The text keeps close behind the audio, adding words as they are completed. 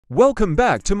Welcome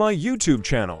back to my YouTube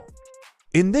channel.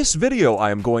 In this video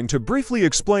I am going to briefly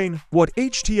explain what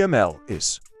HTML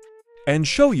is and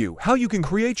show you how you can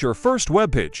create your first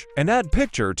webpage and add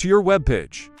picture to your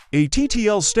webpage.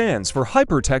 HTML stands for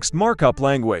Hypertext Markup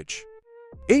Language.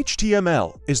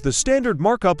 HTML is the standard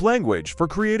markup language for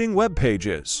creating web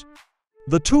pages.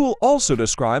 The tool also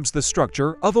describes the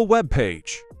structure of a web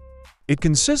page. It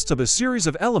consists of a series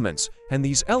of elements, and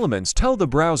these elements tell the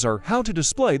browser how to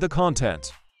display the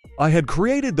content. I had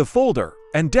created the folder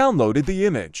and downloaded the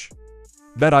image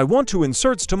that I want to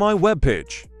insert to my web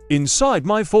page. Inside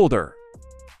my folder,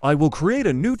 I will create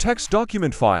a new text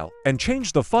document file and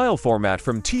change the file format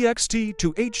from TXT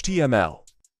to HTML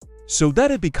so that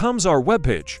it becomes our web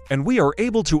page and we are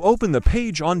able to open the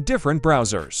page on different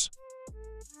browsers.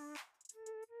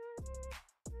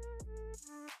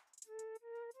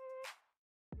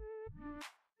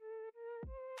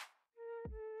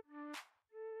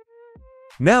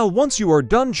 Now, once you are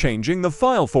done changing the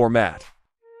file format,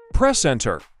 press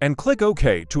Enter and click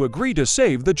OK to agree to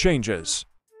save the changes.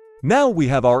 Now we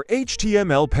have our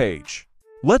HTML page.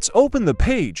 Let's open the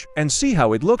page and see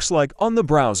how it looks like on the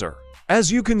browser.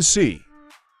 As you can see,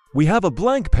 we have a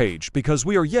blank page because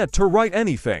we are yet to write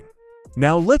anything.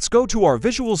 Now let's go to our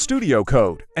Visual Studio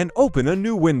Code and open a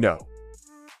new window.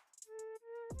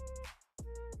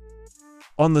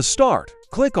 On the Start,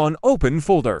 click on Open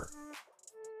Folder.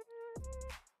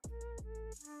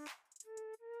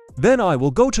 Then I will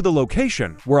go to the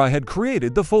location where I had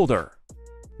created the folder,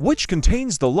 which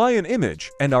contains the lion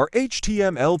image and our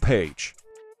HTML page.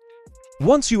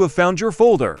 Once you have found your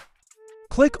folder,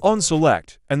 click on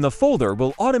Select and the folder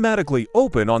will automatically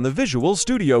open on the Visual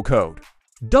Studio Code.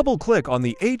 Double-click on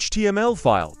the HTML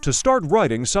file to start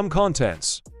writing some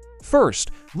contents. First,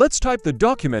 let's type the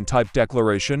document type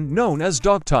declaration known as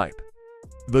doctype.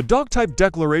 The doctype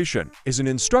declaration is an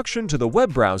instruction to the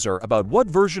web browser about what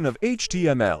version of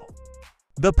HTML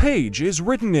the page is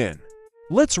written in.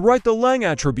 Let's write the lang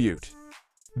attribute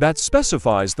that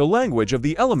specifies the language of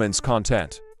the element's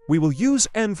content. We will use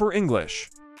N for English.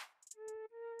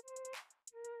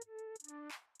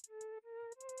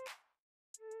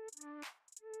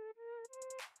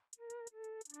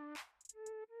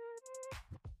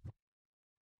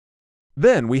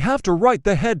 Then we have to write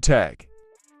the head tag.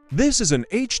 This is an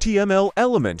HTML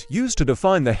element used to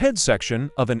define the head section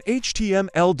of an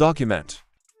HTML document.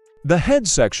 The head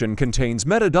section contains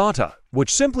metadata,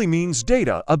 which simply means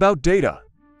data about data.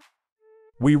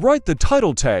 We write the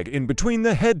title tag in between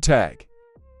the head tag.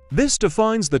 This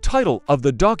defines the title of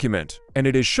the document, and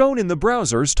it is shown in the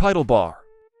browser's title bar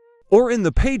or in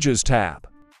the Pages tab.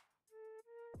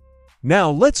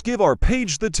 Now let's give our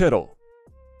page the title.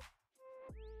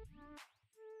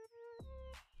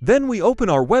 Then we open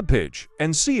our web page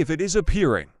and see if it is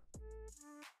appearing.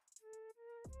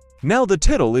 Now the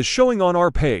title is showing on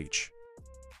our page.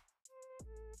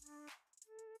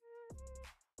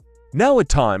 Now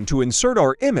it's time to insert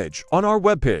our image on our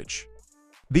web page.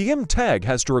 The im tag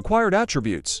has two required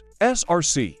attributes.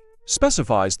 src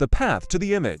specifies the path to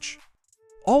the image.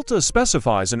 Alta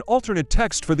specifies an alternate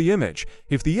text for the image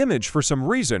if the image for some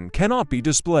reason cannot be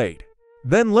displayed.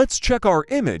 Then let's check our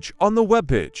image on the web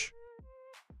page.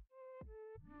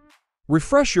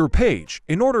 Refresh your page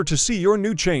in order to see your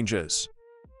new changes.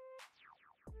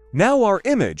 Now our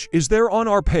image is there on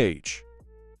our page.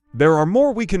 There are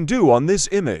more we can do on this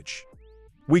image.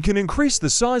 We can increase the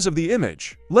size of the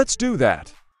image. Let's do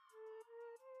that.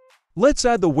 Let's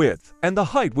add the width and the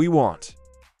height we want.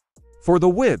 For the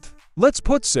width, let's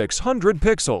put 600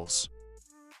 pixels.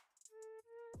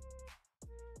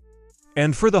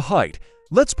 And for the height,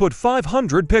 let's put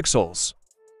 500 pixels.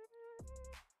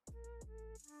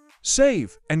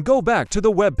 Save and go back to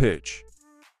the web page.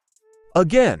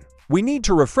 Again, we need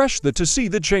to refresh to see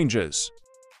the changes.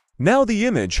 Now the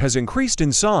image has increased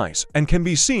in size and can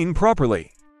be seen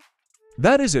properly.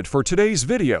 That is it for today's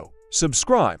video.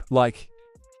 Subscribe, like,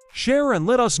 share and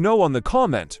let us know on the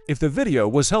comment if the video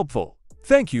was helpful.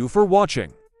 Thank you for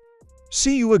watching.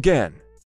 See you again.